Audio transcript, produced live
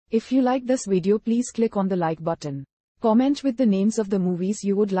If you like this video, please click on the like button. Comment with the names of the movies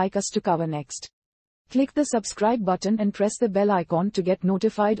you would like us to cover next. Click the subscribe button and press the bell icon to get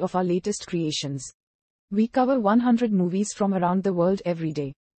notified of our latest creations. We cover 100 movies from around the world every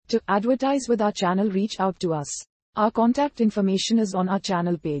day. To advertise with our channel, reach out to us. Our contact information is on our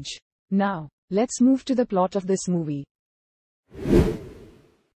channel page. Now, let's move to the plot of this movie.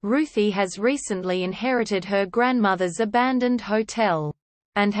 Ruthie has recently inherited her grandmother's abandoned hotel,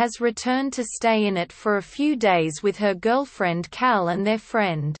 and has returned to stay in it for a few days with her girlfriend Cal and their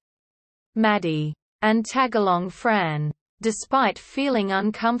friend, Maddie, and tag-along Fran. Despite feeling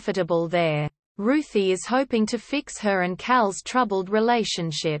uncomfortable there, Ruthie is hoping to fix her and Cal's troubled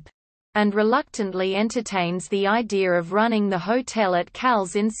relationship, and reluctantly entertains the idea of running the hotel at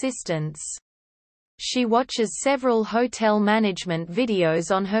Cal's insistence. She watches several hotel management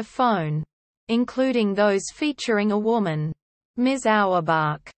videos on her phone, including those featuring a woman, Ms.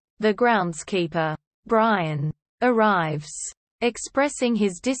 Auerbach. The groundskeeper, Brian, arrives, expressing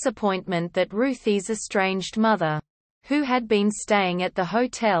his disappointment that Ruthie's estranged mother, who had been staying at the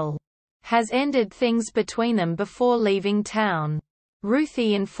hotel, has ended things between them before leaving town.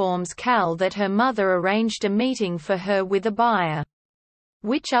 Ruthie informs Cal that her mother arranged a meeting for her with a buyer,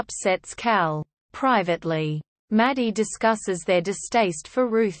 which upsets Cal. Privately, Maddie discusses their distaste for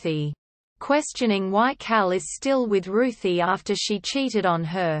Ruthie, questioning why Cal is still with Ruthie after she cheated on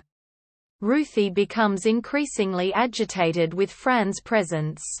her. Ruthie becomes increasingly agitated with Fran's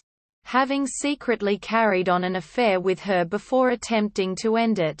presence, having secretly carried on an affair with her before attempting to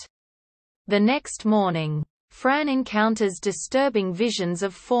end it. The next morning, Fran encounters disturbing visions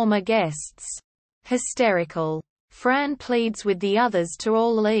of former guests. Hysterical, Fran pleads with the others to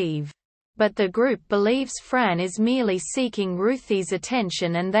all leave, but the group believes Fran is merely seeking Ruthie's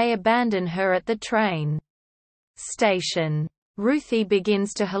attention and they abandon her at the train station. Ruthie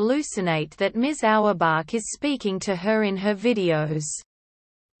begins to hallucinate that Ms. Auerbach is speaking to her in her videos.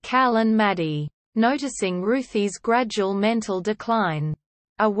 Cal and Maddie, noticing Ruthie's gradual mental decline,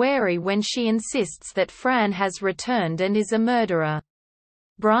 are wary when she insists that Fran has returned and is a murderer.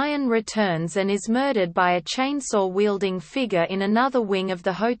 Brian returns and is murdered by a chainsaw-wielding figure in another wing of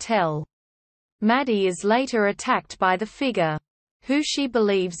the hotel. Maddie is later attacked by the figure, who she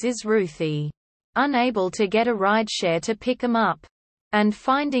believes is Ruthie. Unable to get a rideshare to pick him up, and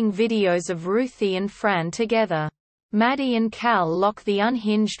finding videos of Ruthie and Fran together, Maddie and Cal lock the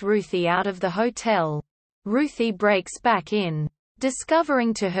unhinged Ruthie out of the hotel. Ruthie breaks back in,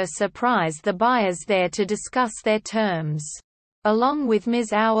 discovering to her surprise the buyers there to discuss their terms, along with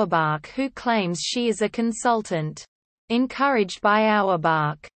Ms. Auerbach, who claims she is a consultant. Encouraged by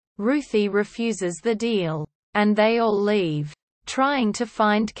Auerbach, Ruthie refuses the deal, and they all leave. Trying to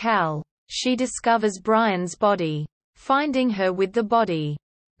find Cal, she discovers Brian's body. Finding her with the body,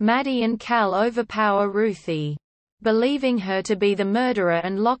 Maddie and Cal overpower Ruthie, believing her to be the murderer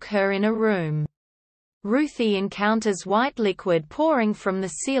and lock her in a room. Ruthie encounters white liquid pouring from the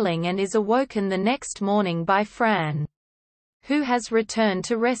ceiling and is awoken the next morning by Fran, who has returned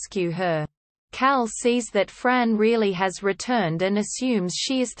to rescue her. Cal sees that Fran really has returned and assumes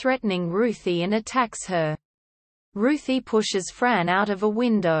she is threatening Ruthie and attacks her. Ruthie pushes Fran out of a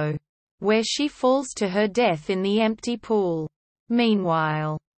window, where she falls to her death in the empty pool.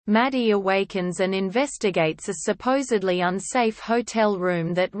 Meanwhile, Maddie awakens and investigates a supposedly unsafe hotel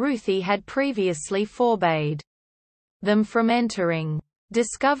room that Ruthie had previously forbade them from entering.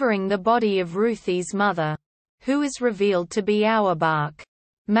 Discovering the body of Ruthie's mother, who is revealed to be Auerbach,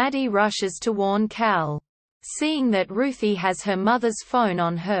 Maddie rushes to warn Cal. Seeing that Ruthie has her mother's phone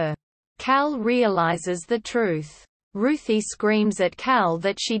on her, Cal realizes the truth. Ruthie screams at Cal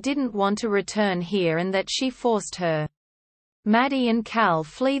that she didn't want to return here and that she forced her. Maddie and Cal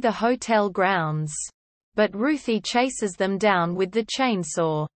flee the hotel grounds, but Ruthie chases them down with the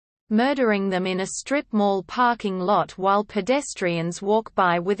chainsaw, murdering them in a strip mall parking lot while pedestrians walk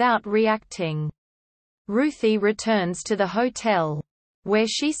by without reacting. Ruthie returns to the hotel, where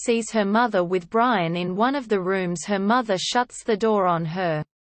she sees her mother with Brian in one of the rooms. Her mother shuts the door on her,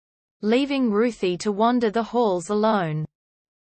 leaving Ruthie to wander the halls alone.